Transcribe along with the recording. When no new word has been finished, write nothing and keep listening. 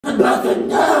Say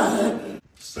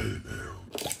it now.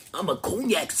 I'm a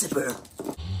cognac sipper.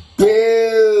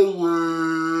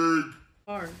 Boring.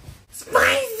 Hard.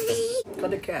 Spicy. Cut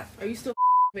the cap. Are you still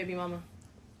baby mama?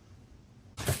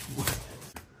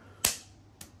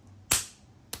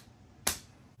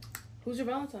 Who's your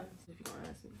Valentine's, if you want to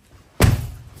ask me?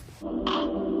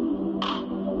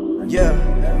 Yeah,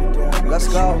 let's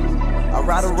go. I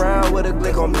ride around with a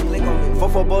blick on me.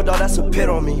 4-4 bulldog, that's a pit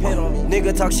on me.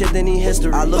 Nigga talk shit, then he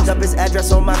history. I looked up his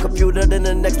address on my computer, then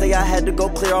the next day I had to go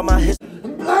clear all my history.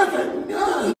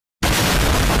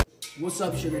 What's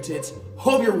up, sugar tits?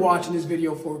 Hope you're watching this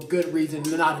video for a good reason,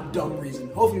 not a dumb reason.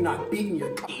 Hope you're not beating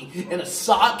your cocky in a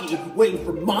socky, waiting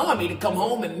for mommy to come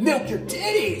home and milk your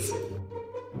titties.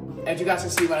 As you guys can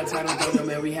see by the title of the video,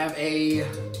 man, we have a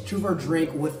two-for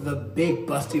drink with the big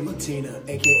busty Latina,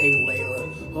 aka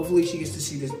Layla. Hopefully she gets to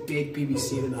see this big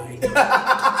PBC tonight.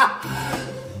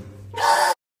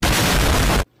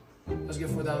 Let's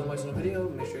get 4,000 likes on the video.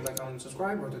 Make sure you like, comment, and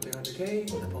subscribe. We're at 300K.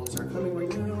 The polls are coming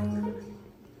right now.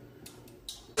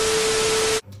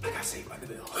 I got saved by the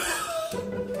bill.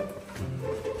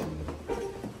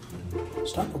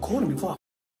 Stop recording me, fuck.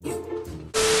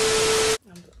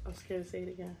 I'm scared to say it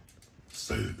again.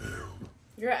 Say it now.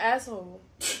 You're an asshole.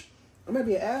 I might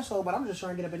be an asshole, but I'm just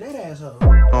trying to get up in that asshole.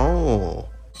 Oh.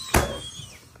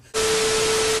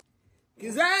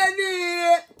 Cause I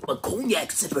did. I'm a cognac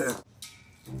sipper.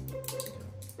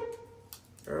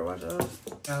 Girl, watch out.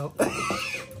 Oh.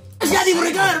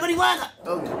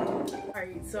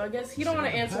 Alright, so I guess he don't want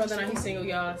to answer whether or not he's single,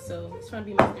 y'all, so he's trying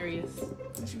to be mysterious.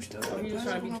 You still Or he's just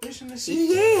trying to be...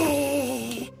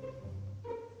 Yeah.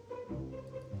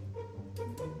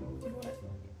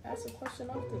 Ask a question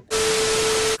off the...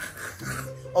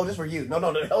 Oh, this for you. No.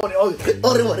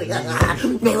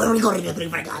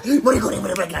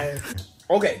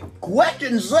 Okay,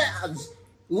 question says,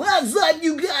 last time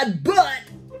you got butt.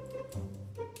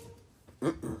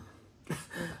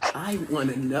 I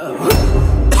wanna know.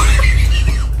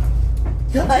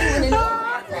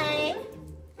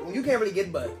 Well, you can't really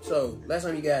get butt, so last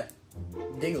time you got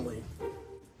dingling.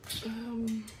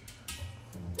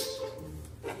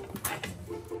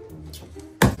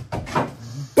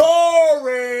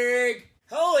 Boring!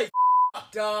 Holy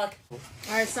dog.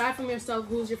 Alright, aside from yourself,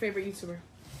 who's your favorite YouTuber?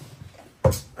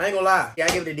 I ain't gonna lie. Yeah, I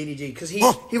give it to DDG, cause he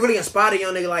really inspired a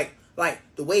young nigga like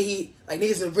the way he, like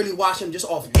niggas that really watch him just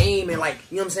off name and like,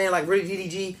 you know what I'm saying? Like really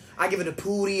DDG. I give it a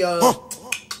Pootie,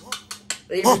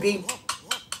 ABB.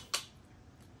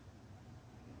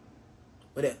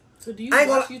 What that? So do you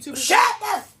watch YouTubers? Shut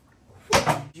up!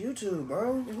 YouTube,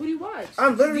 bro. And who do you watch?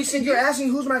 I'm literally sitting here asking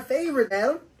who's my favorite,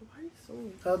 Adam. Why are you so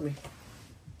mean? Hug me.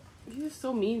 You're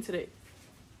so mean today.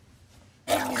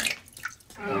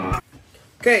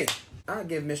 Okay, I'll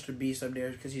give Mr. Beast up there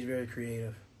because he's very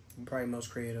creative. Probably most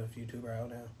creative YouTuber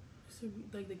out now. So,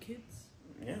 like the kids?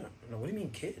 Yeah. No, what do you mean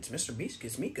kids? Mr. Beast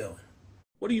gets me going.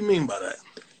 What do you mean by that?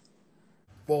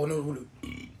 Well, no.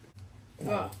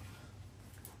 Wow.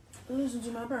 Listen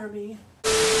to my Barbie.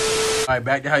 Alright,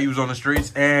 back to how you was on the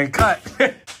streets and cut.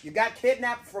 You got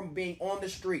kidnapped from being on the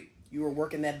street. You were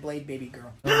working that blade, baby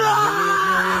girl. No.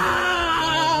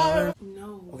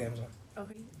 Okay, I'm sorry.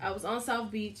 Okay. I was on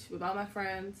South Beach with all my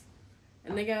friends. A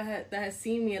nigga that had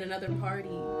seen me at another party,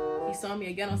 he saw me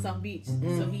again on South Beach.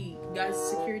 So he got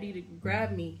security to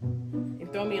grab me and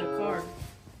throw me in a car.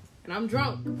 And I'm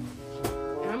drunk.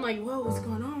 And I'm like, whoa, what's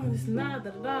going on? This and that,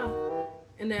 da-da-da.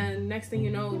 And then next thing you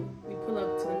know, we pull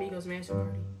up to the Migos mansion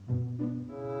party.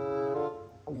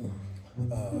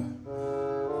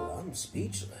 I'm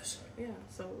speechless. Yeah,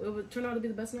 so it would turn out to be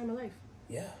the best night of my life.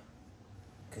 Yeah.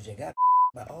 Because you got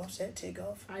by Offset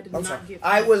takeoff. I did I'm not sorry. get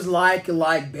I was like,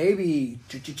 baby.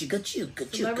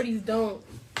 Celebrities don't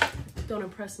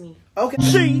impress me. Okay.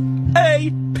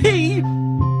 C-A-P.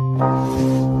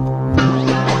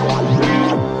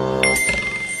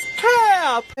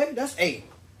 Help! Hey, that's 8.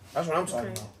 That's what I'm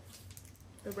talking Okay. about.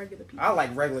 The regular people. I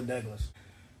like regular Douglas.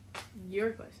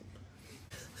 Your question.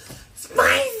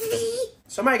 Spicy.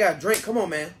 Somebody got a drink. Come on,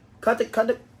 man. Cut the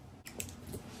cap.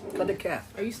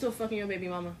 Are you still fucking your baby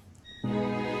mama?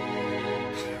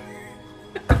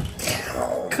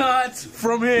 Cut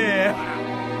from here.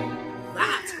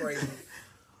 That's crazy.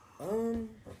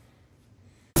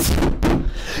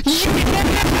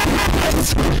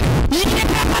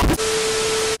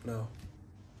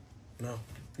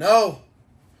 No.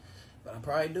 But I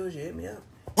probably do is you hit me up.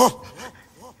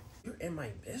 You're in my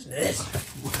business.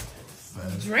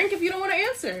 Drink if you don't want to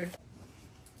answer.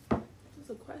 That's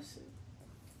a question.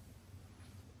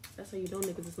 That's how you know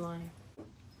niggas is lying.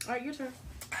 Alright, your turn.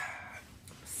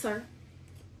 Sir.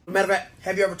 Matter of fact,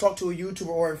 have you ever talked to a YouTuber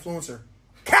or influencer?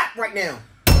 Cap right now.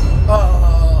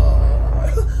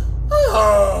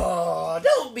 Oh,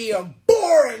 don't be a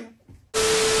boring.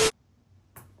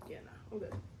 Yeah, nah, I'm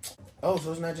good. Oh,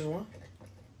 so it's not just one?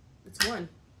 It's one.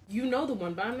 You know the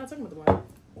one, but I'm not talking about the one.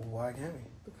 Why can't we?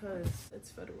 Because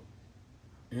it's federal.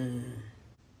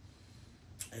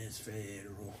 It's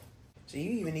federal. So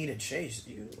you even need a chase.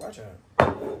 You watch out.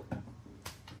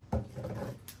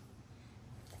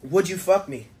 Would you fuck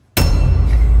me?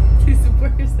 He's the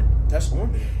worst. That's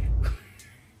on me.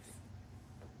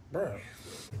 Bro.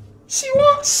 She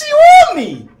want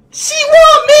me. She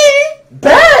want me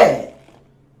bad.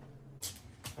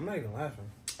 I'm not even laughing.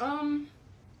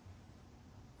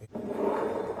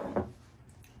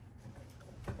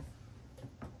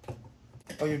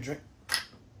 Oh, your drink?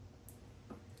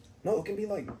 No, it can be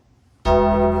like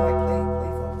playful.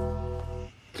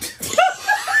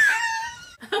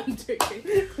 I'm joking.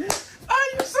 Are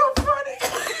you so funny?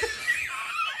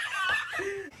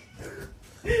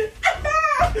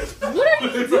 What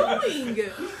are you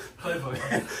doing?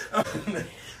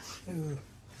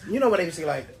 You know what they say,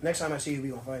 like, next time I see you, we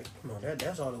gonna fight. Come on,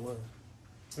 that's all it was.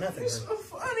 Nothing. So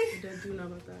funny. I do know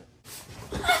about that.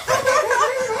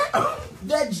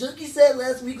 That joke you said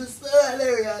last week was so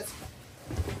hilarious.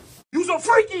 You some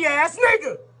freaky ass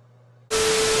nigga.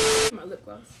 My lip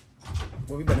gloss.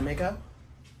 What, we better make out?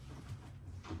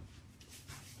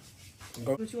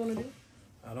 Go. What you want to do?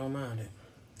 I don't mind it.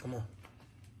 Come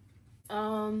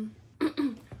on.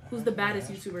 Who's the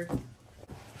baddest YouTuber?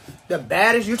 The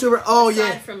baddest YouTuber? Oh, yeah.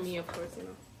 Aside from me, of course, you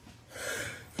know.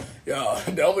 Yo,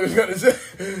 Delby was gonna say.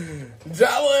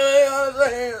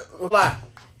 Lie.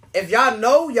 If y'all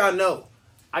know, y'all know.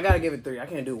 I gotta give it 3. I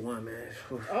can't do 1, man.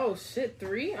 Oh shit,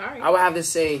 3? Alright. I would have to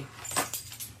say,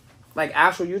 like,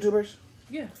 actual YouTubers.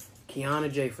 Yeah. Kiana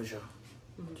J for sure.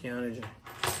 Kiana J.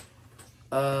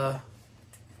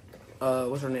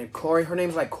 What's her name? Corey. Her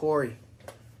name's like Corey.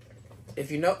 If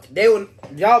you know,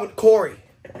 y'all would Corey.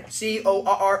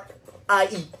 Corrie.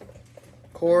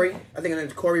 Corey. I think her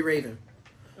name's Corey Raven.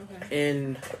 Okay.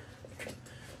 And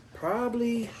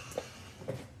probably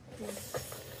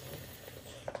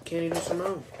Kennedy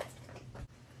Simone.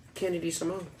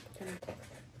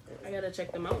 I gotta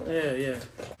check them out. Yeah.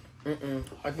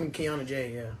 I think Kiana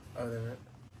J, yeah. Other than that.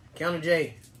 Kiana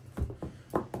J.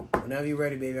 Whenever you're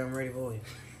ready, baby, I'm ready for you.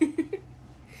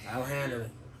 I'll handle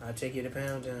it. I'll take you to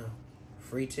Pound Town.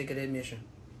 Free ticket admission.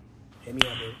 Hit me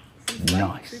up, baby.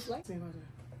 Nice.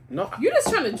 No, You just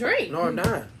trying to drink. no, I'm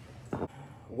not.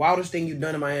 Wildest thing you've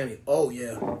done in Miami? Oh,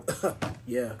 yeah.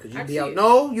 Yeah, because you be out.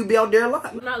 No, you be out there a lot.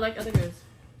 I'm not like other girls.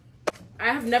 I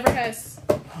have never had.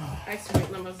 Actually,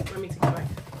 wait, let me take it back.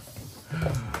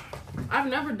 I've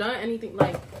never done anything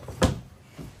like.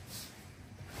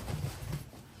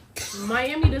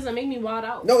 Miami doesn't make me wild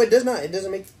out. No, it does not. It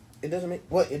doesn't make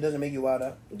what? It doesn't make you wild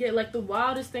out? Yeah, like the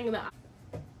wildest thing that.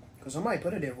 Because somebody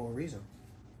put it there for a reason.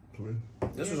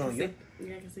 This was on you.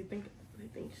 Yeah, because they think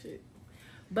shit.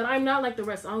 But I'm not like the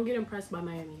rest. I don't get impressed by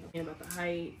Miami. And about the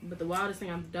height. But the wildest thing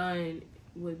I've done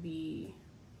would be.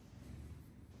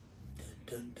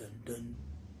 Dun dun dun.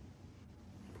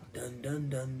 Dun dun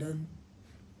dun dun.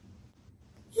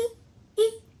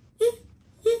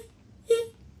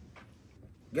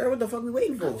 Girl, what the fuck we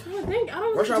waiting for? I'm trying to think. I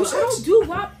don't do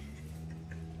wild.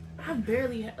 I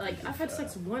barely I've had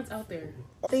sex once out there.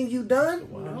 Things you done?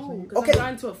 No, because Okay. I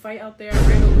got into a fight out there. I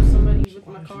ran over somebody with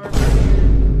my car.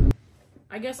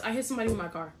 I guess I hit somebody with my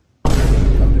car.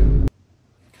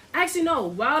 Actually, no.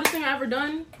 Wildest thing I ever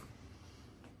done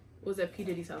was at P.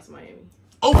 Diddy's house in Miami.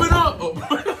 Open up!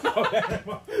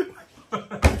 Oh.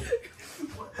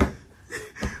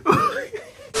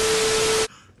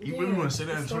 You really want to say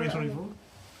that in 2024?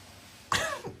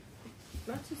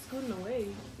 Not just going away.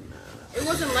 It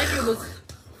wasn't like it was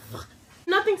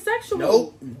nothing sexual.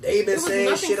 Nope. They been was saying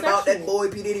nothing shit about that sexual.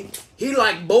 boy P. Diddy. He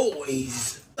like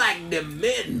boys. Like them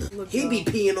men. Look, He be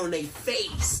peeing on their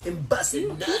face and busting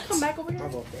Can you nuts. come back over here?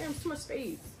 Damn, too much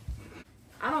space.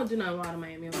 I don't do nothing wild in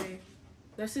Miami, okay?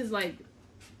 That's just like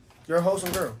You're a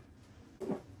wholesome girl.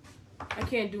 I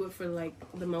can't do it for like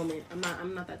the moment.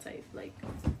 I'm not that type. Like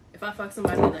if I fuck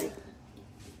somebody like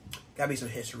Gotta be some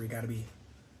history. Gotta be.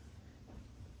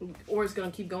 or it's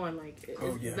gonna keep going like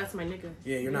Yeah. that's my nigga.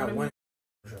 Yeah, you're You know not what I one.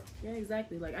 mean? Yeah,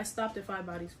 exactly. Like I stopped at 5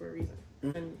 bodies for a reason.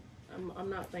 And I'm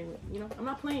not playing with I'm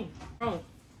not playing. Bro,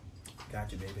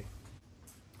 Gotcha, baby.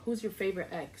 who's your favorite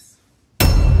ex?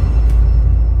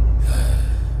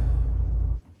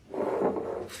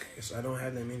 Guess I don't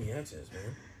have that many exes,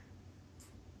 man.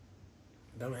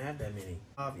 I don't have that many.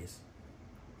 Obvious.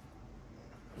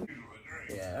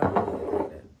 Yeah, I don't really like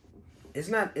that.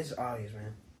 It's obvious,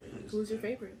 man. Who's your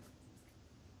favorite?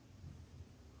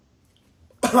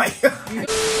 Like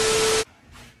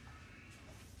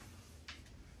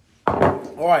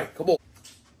All right, come on.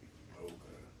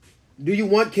 Do you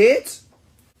want kids?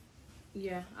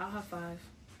 Yeah, I'll have 5.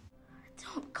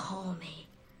 Don't call me.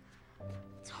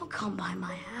 Don't come by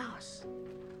my house.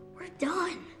 We're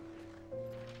done.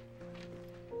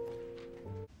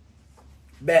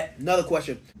 Bet. Another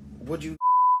question. Would you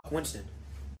Winston?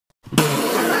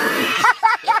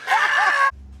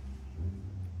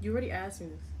 You already asked me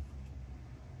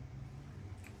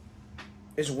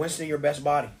this. Is Winston your best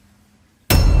body?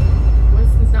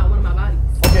 Winston's not one of my bodies.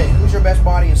 Okay, who's your best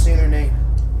body and say their name?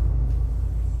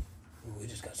 Ooh, we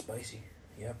just got spicy.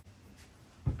 Yep.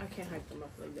 I can't hype them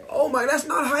up like that. Oh my, that's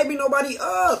not hyping nobody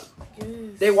up. Yes.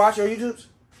 They watch your YouTubes?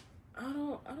 I don't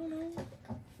know.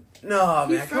 No,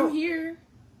 He's man. from here.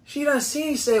 She done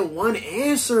seen say one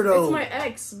answer though. It's my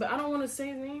ex, but I don't want to say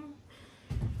his name.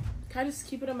 Can I just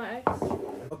keep it at my ex?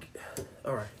 Okay.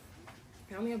 All right.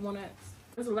 I only have one ex.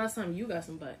 When's the last time you got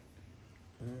some butt?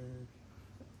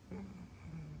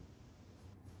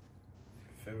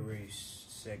 February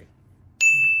 2nd.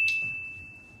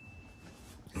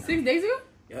 6 days ago?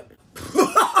 Yep.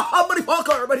 Buddy, walk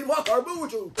hard, move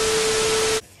with you.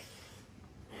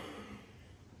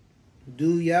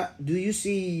 Do you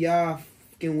see y'all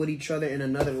fucking with each other in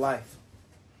another life?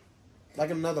 Like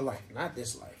another life, not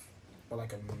this life, but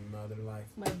like another life.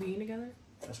 Like being together?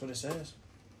 That's what it says.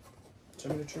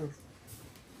 Tell me the truth.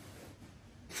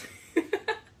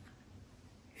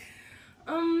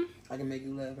 I can make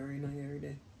you laugh every night, every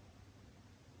day.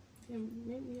 Yeah,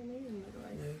 maybe another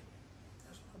life. Yeah,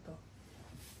 that's what I thought.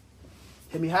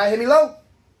 Hit me high, hit me low.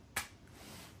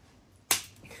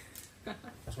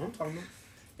 That's what I'm talking about.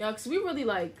 Yeah, because we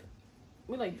like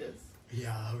this.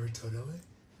 Yeah, we're totally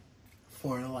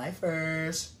for the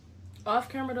lifers. Off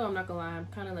camera though, I'm not gonna lie, I'm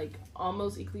kind of like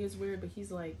almost equally as weird, but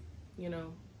he's like, you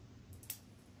know,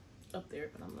 up there,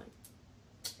 but I'm like.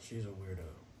 She's a weirdo.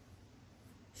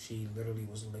 She literally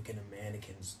was licking a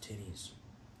mannequin's titties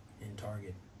in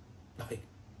Target. Like,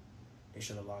 they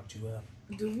should have locked you up.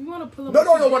 Do we want to pull up?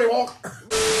 No, nobody walk.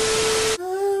 I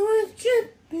want you,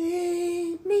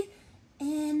 baby,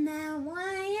 and I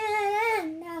want you to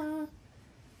know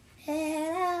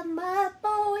that I'm up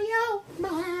for your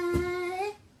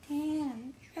mind, and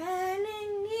I'm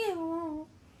trying you.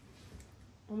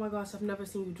 Oh my gosh, I've never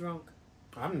seen you drunk.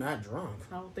 I'm not drunk.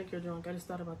 I don't think you're drunk. I just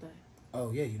thought about that.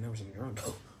 Oh, yeah, you never seen me drunk.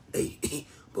 Oh. Hey,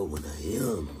 but when I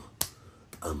am,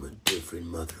 I'm a different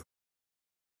mother.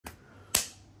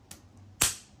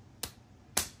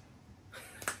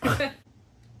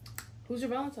 Who's your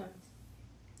Valentine's?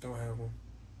 Don't have one.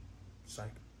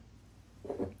 Psych.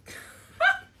 Okay.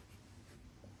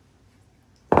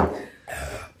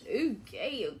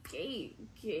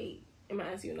 I'm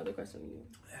gonna ask you another question.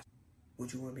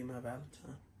 Would you want to be my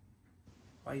Valentine?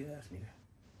 Why you ask me that?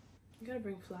 You gotta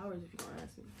bring flowers if you're gonna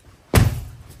ask me.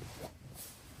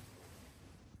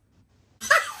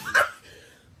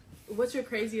 What's your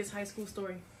craziest high school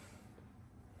story?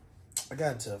 I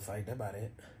got into a fight, that's about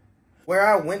it. Where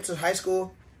I went to high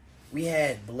school, we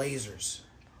had blazers.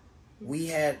 We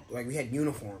had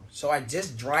uniforms. So I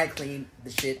just dry cleaned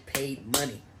the shit, paid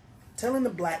money. Telling the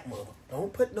black mother,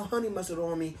 don't put no honey mustard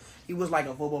on me. He was like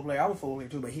a football player. I was a football player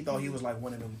too, but he thought he was like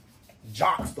one of them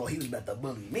jocks, thought he was about to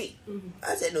bully me.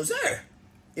 I said, no sir.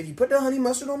 If you put the honey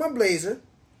mustard on my blazer,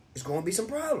 it's gonna be some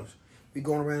problems. We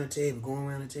going around the table,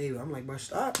 I'm like, bro,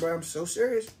 stop, bro, I'm so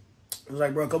serious. I was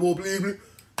like, bro, come on, please.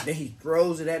 Then he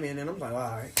throws it at me, and then I'm like,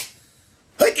 all right.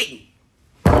 Hickey!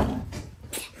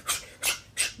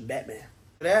 Batman.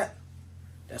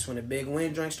 That's when the big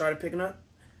wind drink started picking up.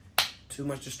 Too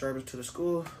much disturbance to the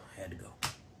school. Had to go.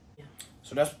 Yeah.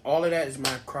 So that's all of that is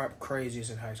my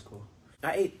craziest in high school.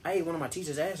 I ate one of my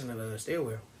teacher's ass in the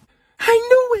stairwell. I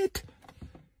knew it.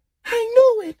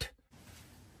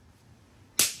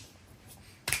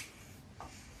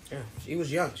 Yeah, she was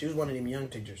young. She was one of them young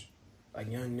teachers. Like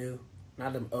young, new.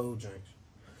 Not them old drinks.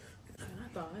 I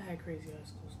thought I had crazy high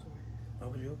school story.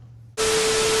 What was you?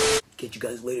 Catch you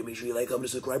guys later. Make sure you like, comment,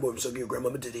 subscribe, or suck your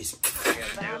grandmama titties.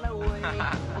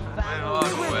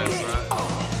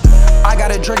 I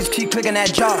got a drink, keep clicking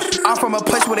that jaw. I'm from a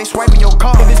place where they swiping your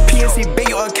car. If it's PNC, big,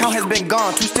 your account has been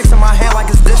gone. 2 sticks in my hand like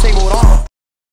it's disabled on.